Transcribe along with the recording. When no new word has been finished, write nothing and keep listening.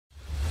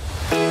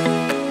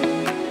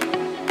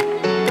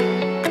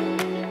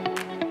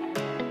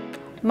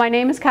My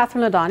name is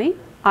Catherine Ladani.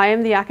 I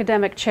am the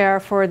academic chair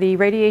for the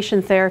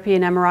Radiation Therapy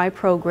and MRI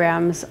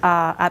programs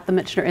at the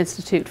Michener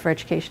Institute for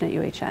Education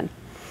at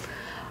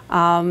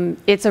UHN.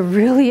 It's a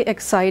really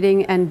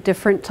exciting and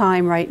different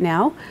time right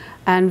now,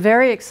 and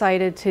very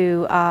excited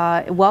to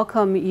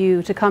welcome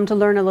you to come to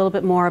learn a little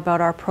bit more about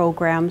our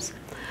programs.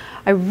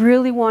 I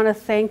really want to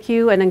thank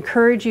you and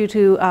encourage you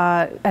to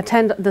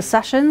attend the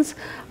sessions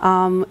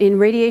in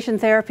radiation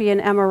therapy and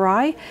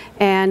MRI,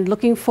 and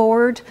looking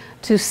forward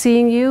to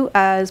seeing you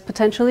as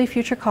potentially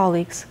future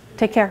colleagues.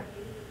 Take care.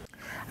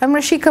 I'm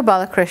Rashika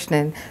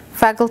Balakrishnan,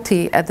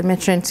 faculty at the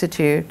Michener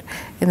Institute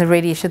in the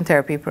Radiation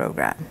Therapy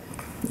program.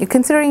 You're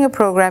considering a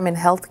program in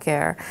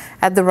healthcare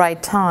at the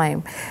right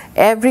time.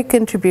 Every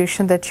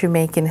contribution that you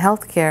make in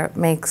healthcare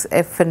makes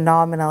a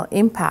phenomenal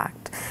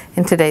impact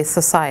in today's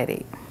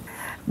society.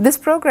 This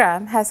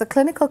program has a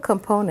clinical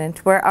component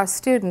where our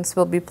students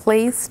will be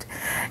placed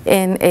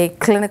in a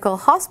clinical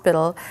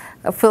hospital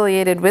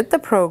affiliated with the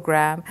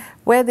program,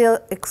 where they'll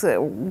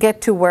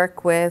get to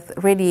work with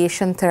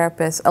radiation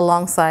therapists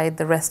alongside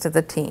the rest of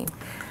the team.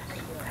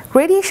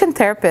 Radiation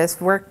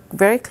therapists work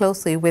very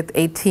closely with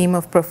a team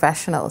of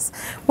professionals.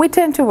 We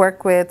tend to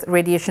work with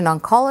radiation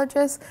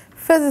oncologists,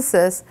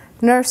 physicists,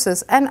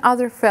 nurses, and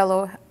other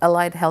fellow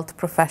allied health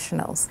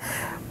professionals.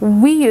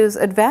 We use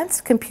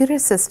advanced computer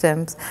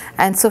systems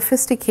and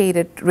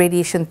sophisticated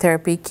radiation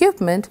therapy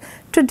equipment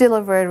to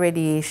deliver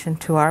radiation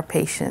to our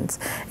patients.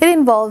 It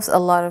involves a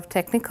lot of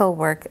technical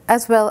work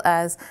as well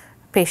as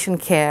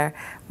patient care,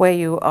 where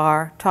you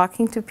are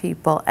talking to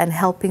people and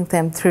helping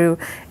them through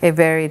a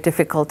very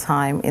difficult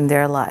time in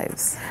their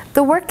lives.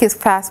 The work is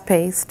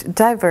fast-paced,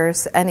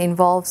 diverse, and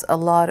involves a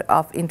lot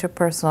of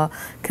interpersonal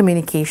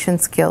communication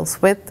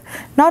skills with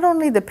not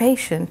only the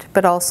patient,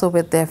 but also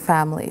with their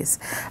families.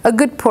 A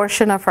good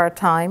portion of our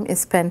time is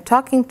spent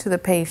talking to the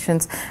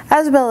patients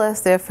as well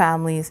as their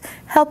families,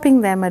 helping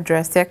them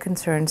address their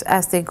concerns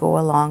as they go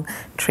along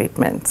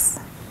treatments.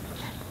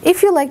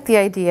 If you like the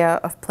idea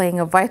of playing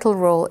a vital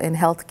role in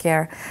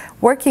healthcare,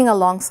 working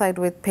alongside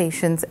with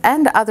patients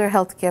and other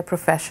healthcare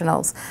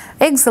professionals,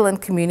 excellent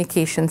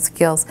communication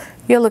skills,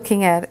 you're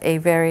looking at a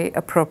very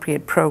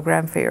appropriate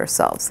program for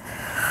yourselves.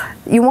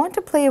 You want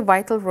to play a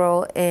vital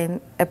role in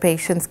a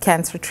patient's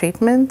cancer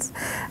treatments,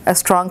 a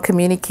strong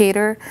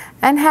communicator,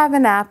 and have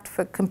an apt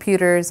for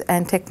computers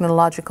and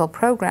technological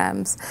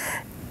programs,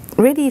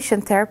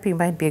 radiation therapy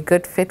might be a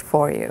good fit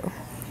for you.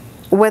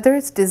 Whether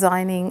it's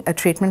designing a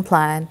treatment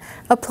plan,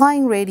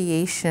 applying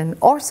radiation,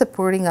 or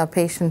supporting our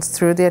patients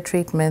through their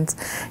treatments,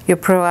 you're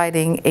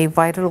providing a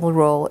vital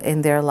role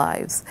in their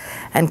lives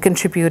and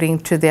contributing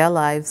to their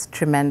lives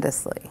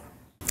tremendously.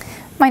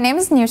 My name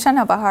is Nusha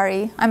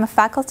Nabahari. I'm a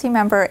faculty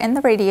member in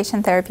the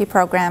Radiation Therapy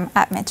program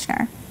at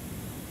Michener.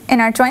 In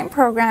our joint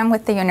program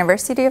with the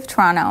University of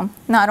Toronto,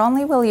 not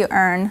only will you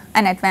earn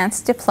an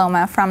advanced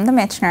diploma from the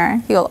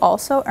Michener, you'll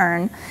also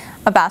earn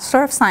a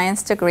Bachelor of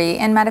Science degree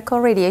in Medical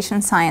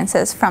Radiation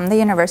Sciences from the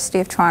University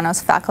of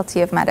Toronto's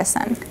Faculty of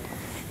Medicine.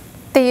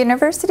 The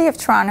University of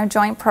Toronto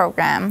Joint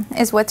Program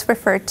is what's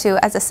referred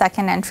to as a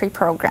second entry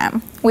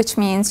program, which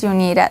means you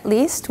need at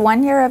least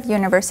 1 year of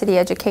university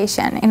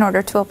education in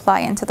order to apply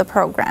into the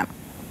program.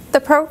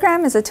 The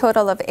program is a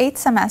total of 8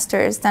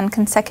 semesters done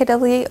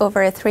consecutively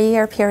over a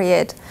 3-year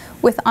period,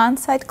 with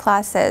on-site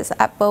classes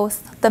at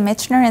both the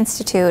Michener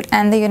Institute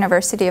and the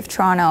University of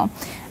Toronto,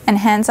 and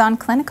hands-on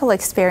clinical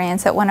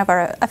experience at one of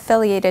our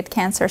affiliated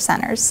cancer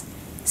centers.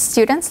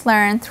 Students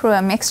learn through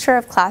a mixture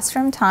of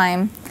classroom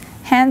time,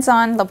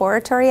 hands-on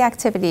laboratory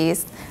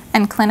activities,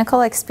 and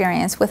clinical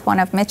experience with one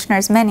of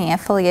Michener's many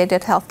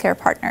affiliated healthcare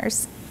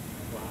partners.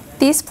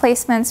 These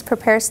placements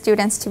prepare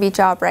students to be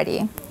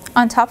job-ready.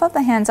 On top of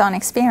the hands-on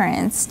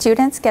experience,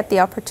 students get the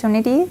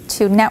opportunity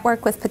to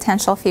network with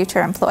potential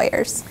future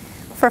employers.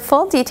 For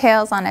full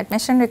details on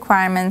admission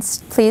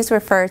requirements, please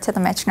refer to the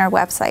Michener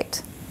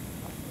website.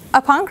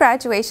 Upon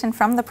graduation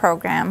from the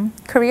program,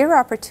 career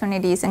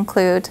opportunities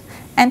include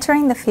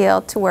entering the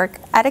field to work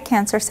at a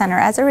cancer center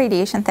as a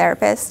radiation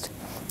therapist,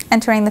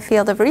 entering the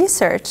field of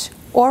research,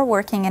 or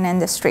working in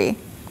industry.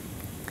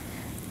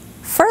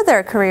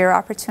 Further career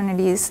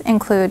opportunities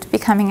include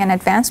becoming an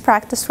advanced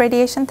practice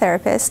radiation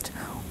therapist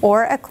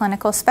or a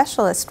clinical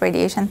specialist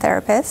radiation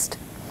therapist,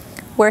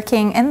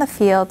 working in the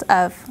field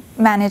of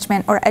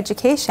management or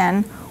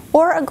education,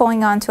 or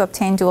going on to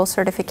obtain dual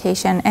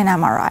certification in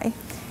MRI.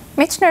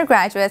 Michener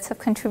graduates have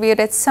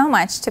contributed so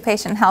much to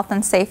patient health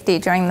and safety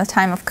during the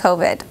time of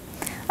COVID.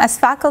 As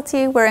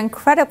faculty, we're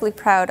incredibly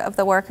proud of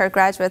the work our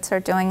graduates are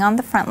doing on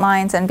the front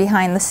lines and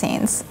behind the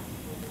scenes.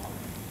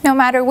 No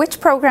matter which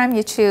program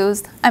you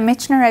choose, a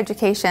Michener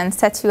education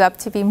sets you up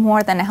to be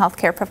more than a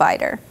healthcare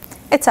provider.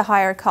 It's a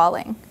higher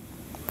calling.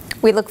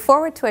 We look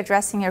forward to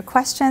addressing your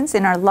questions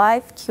in our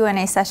live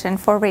Q&A session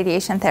for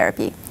radiation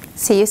therapy.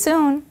 See you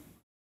soon!